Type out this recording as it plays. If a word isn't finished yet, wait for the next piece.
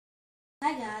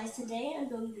Hi guys, today I'm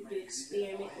going to do an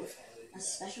experiment with a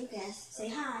special guest. Say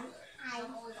hi. Hi.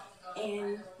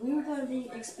 And we were going to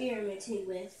be experimenting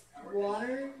with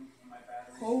water,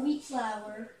 whole wheat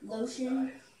flour,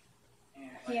 lotion,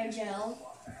 hair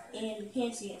gel, and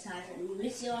hand sanitizer. And we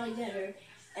mix it all together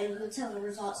and we'll tell the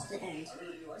results at the end.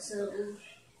 So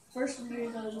first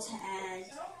we're going to add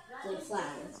the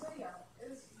flour.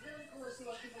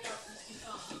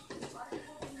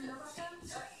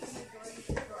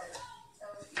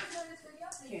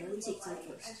 Here, let me take some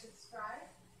first.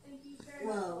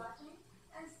 Whoa.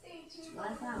 A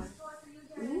lot of flour.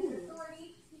 Ooh.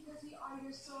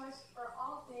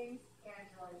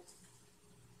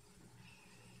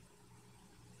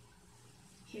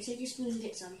 Here, take your spoon and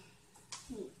get some.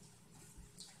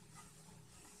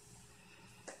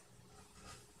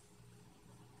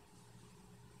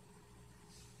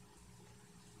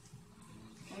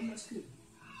 One more scoop.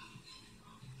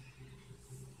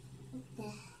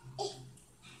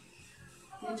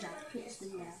 Good job. Put your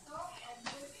spoon down.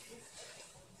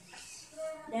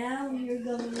 Now we are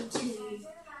going to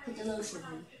put the lotion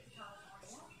in.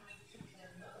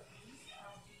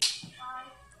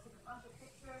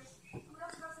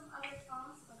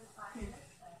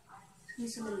 Put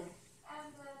some in there.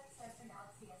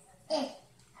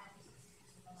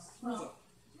 Squeeze it.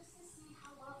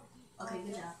 Okay,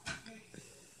 good job.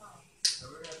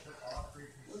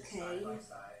 Okay.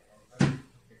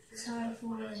 Time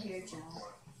for the hair gel.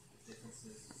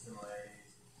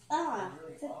 Ah,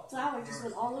 the flour just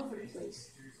went all over the place.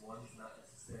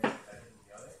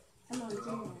 Come on, get in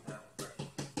there.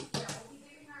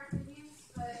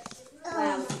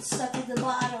 Wow, it's stuck at the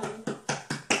bottom.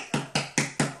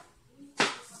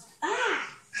 Ah!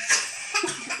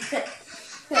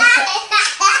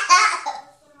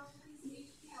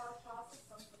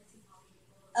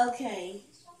 Okay.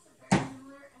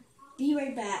 Be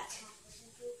right back.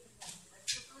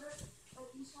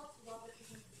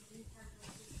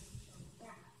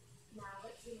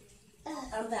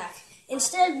 I'm back.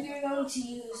 Instead, we're going to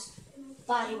use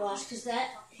body wash because that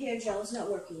hair gel is not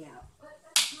working out.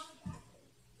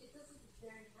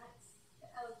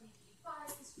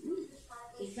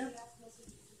 Here you go.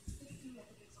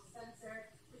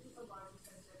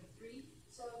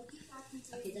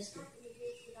 Okay, that's good.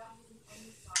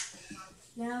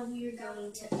 Now we are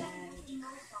going to add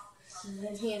some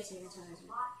hand sanitizer.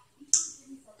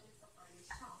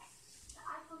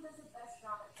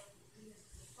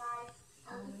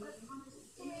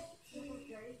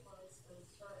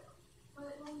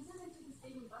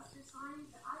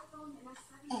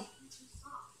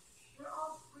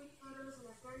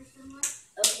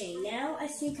 Okay, now I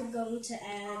think I'm going to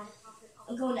add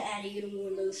a little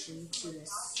more lotion to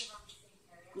this.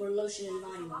 More lotion and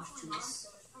body wash to this.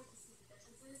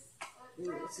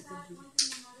 Ooh, it's a good one.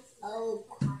 Oh.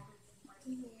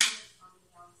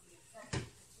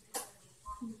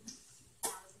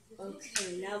 Okay,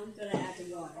 now we're going to add the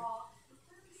water.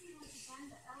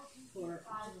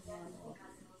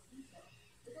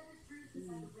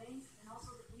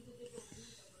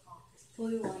 Pour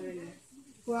your water in there.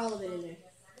 Pour all of it in there.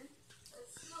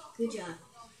 Good job.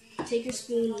 Take your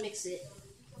spoon and mix it.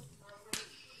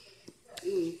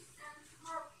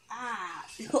 Ah.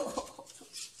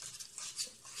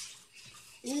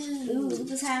 Ooh, look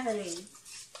what's happening.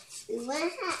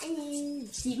 What's happening?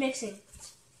 Keep mixing.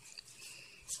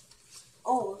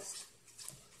 Oh,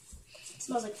 it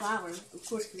smells like flour. Of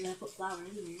course, because I put flour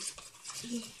in there.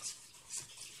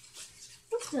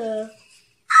 What the?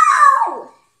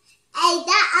 Oh! I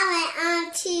got on my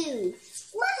arm too.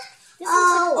 What? This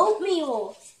looks like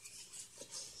oatmeal.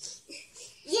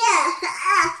 Yeah.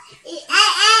 I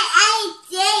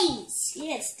stinks.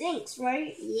 Yeah, it stinks,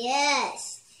 right?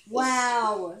 Yes.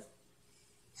 Wow.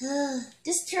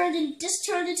 This turned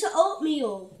into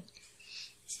oatmeal.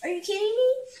 Are you kidding me?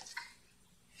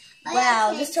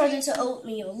 Wow, this turned into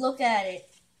oatmeal. Look at it.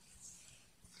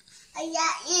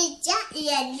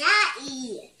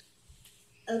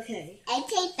 Okay. I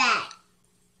take back.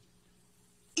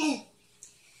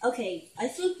 Okay, I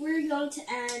think we're going to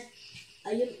add.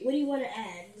 What do you want to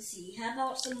add? Let's see. How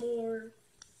about some more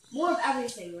of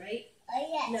everything, right? Oh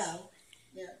yes. No.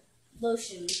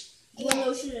 Lotion. More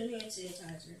lotion and hand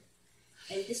sanitizer.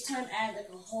 And this time add like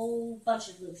a whole bunch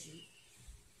of lotion.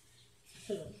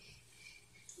 Hold on.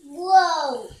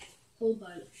 Whoa. Whole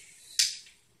bunch.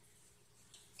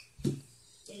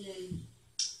 And then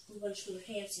a bunch more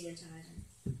hand sanitizer.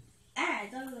 I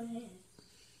got it on my hand.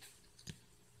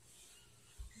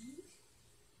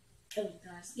 Oh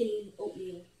gosh, it's getting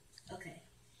oatmeal. Okay.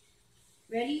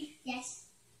 Ready? Yes.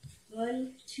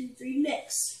 1, 2, 3,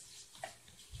 mix.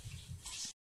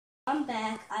 I'm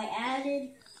back. I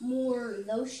added more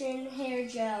lotion, hair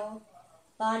gel,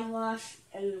 body wash,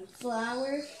 and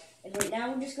flour. And right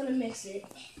now we're just going to mix it.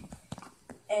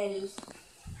 And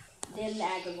then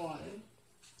add the water.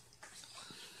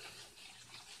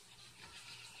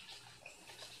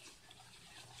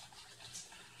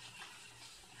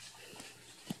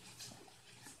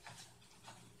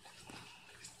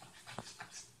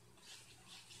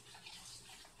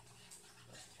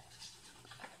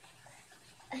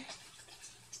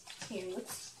 Here,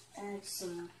 let's add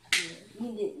some here.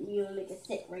 You want to make it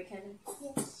thick, right, Kevin?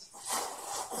 Yes.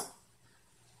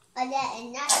 But that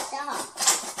is not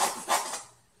soft.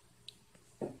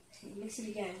 Okay, mix it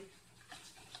again.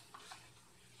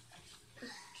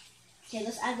 Okay,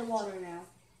 let's add the water now.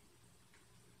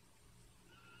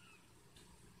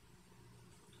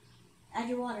 Add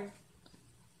your water.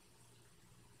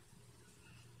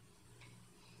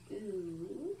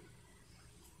 Ooh.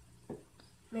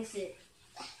 Mix it.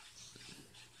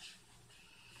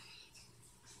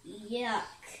 Yuck.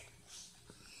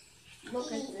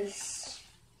 Look at this.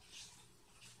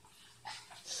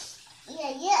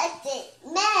 Yeah, it's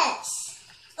a mess.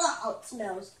 Oh, it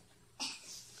smells.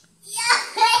 Yeah,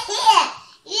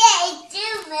 it's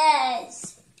too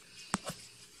mess.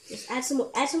 Just add some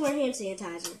more hand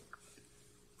sanitizer.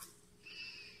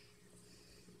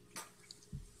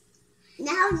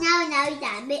 No, you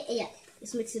gotta mix it up.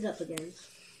 Let's mix it up again.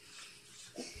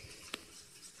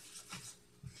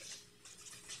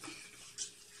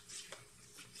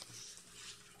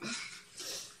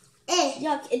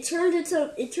 Yuck! It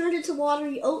turned into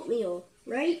watery oatmeal,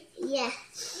 right? Yeah.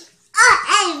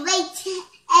 Oh, it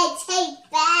tastes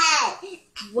bad.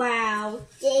 Wow.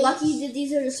 Lucky that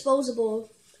these are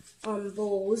disposable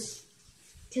bowls,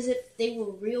 because if they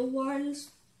were real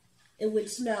ones, it would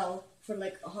smell for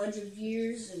like 100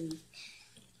 years and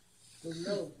we'll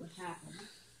know what happened.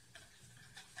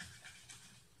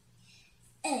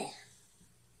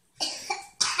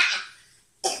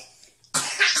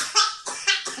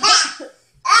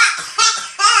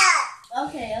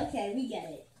 Okay, we get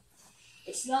it.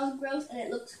 It smells gross and it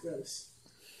looks gross.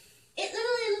 It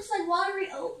literally looks like watery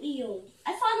oatmeal.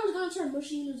 I thought it was going to turn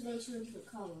mushy and it was going to turn a different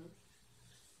color.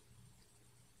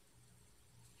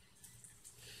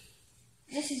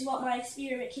 This is what my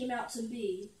experiment came out to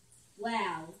be.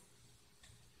 Wow.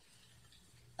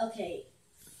 Okay,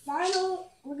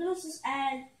 we're going to just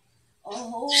add a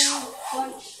whole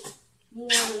bunch more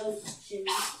lotion.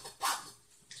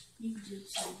 You do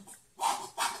some.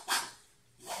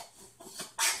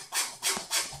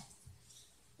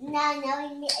 No,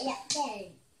 we mix it up then.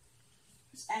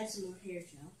 Let's add some more hair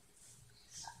gel.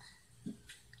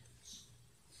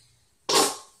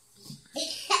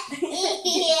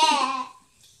 Yeah.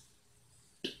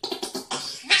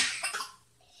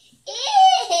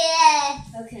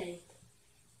 Okay.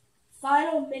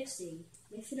 Final mixing.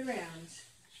 Mix it around.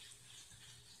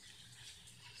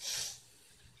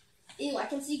 Ew, I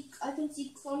can see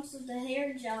clumps of the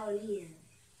hair gel in here.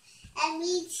 And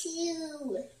me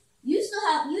too. You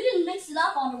didn't mix it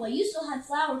up all the way. You still had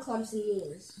flour clumps in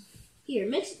yours. Here,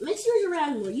 mix yours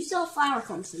around more. You still have flour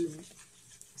clumps in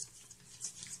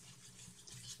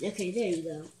there. Okay, there you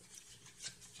go.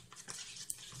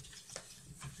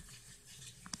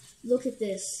 Look at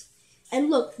this. And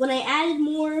look, when I added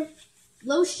more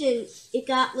lotion, it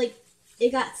got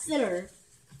thinner.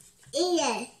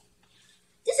 Yeah.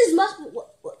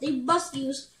 They must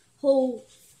use whole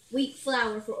wheat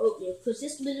flour for oatmeal, because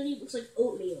this literally looks like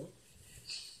oatmeal.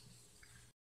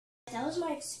 That was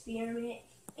my experiment,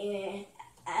 and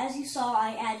as you saw,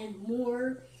 I added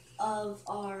more of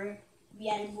flour,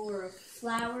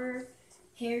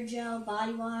 hair gel,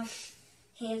 body wash,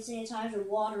 hand sanitizer,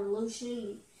 water,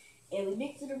 lotion, and we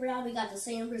mixed it around. We got the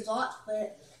same result,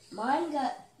 but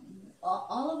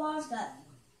all of ours got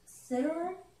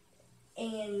thinner,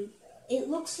 and it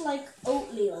looks like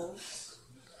oatmeal.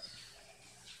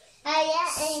 And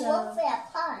it won't fit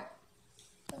apart.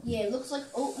 Yeah, it looks like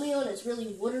oatmeal, and it's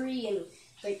really watery, and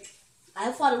like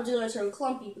I thought it was going to turn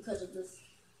clumpy because of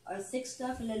our thick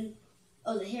stuff, and then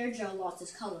the hair gel lost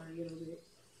its color a little bit.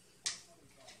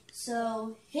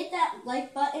 So hit that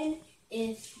like button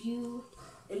if you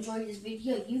enjoyed this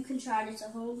video. You can try this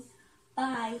at home.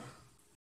 Bye.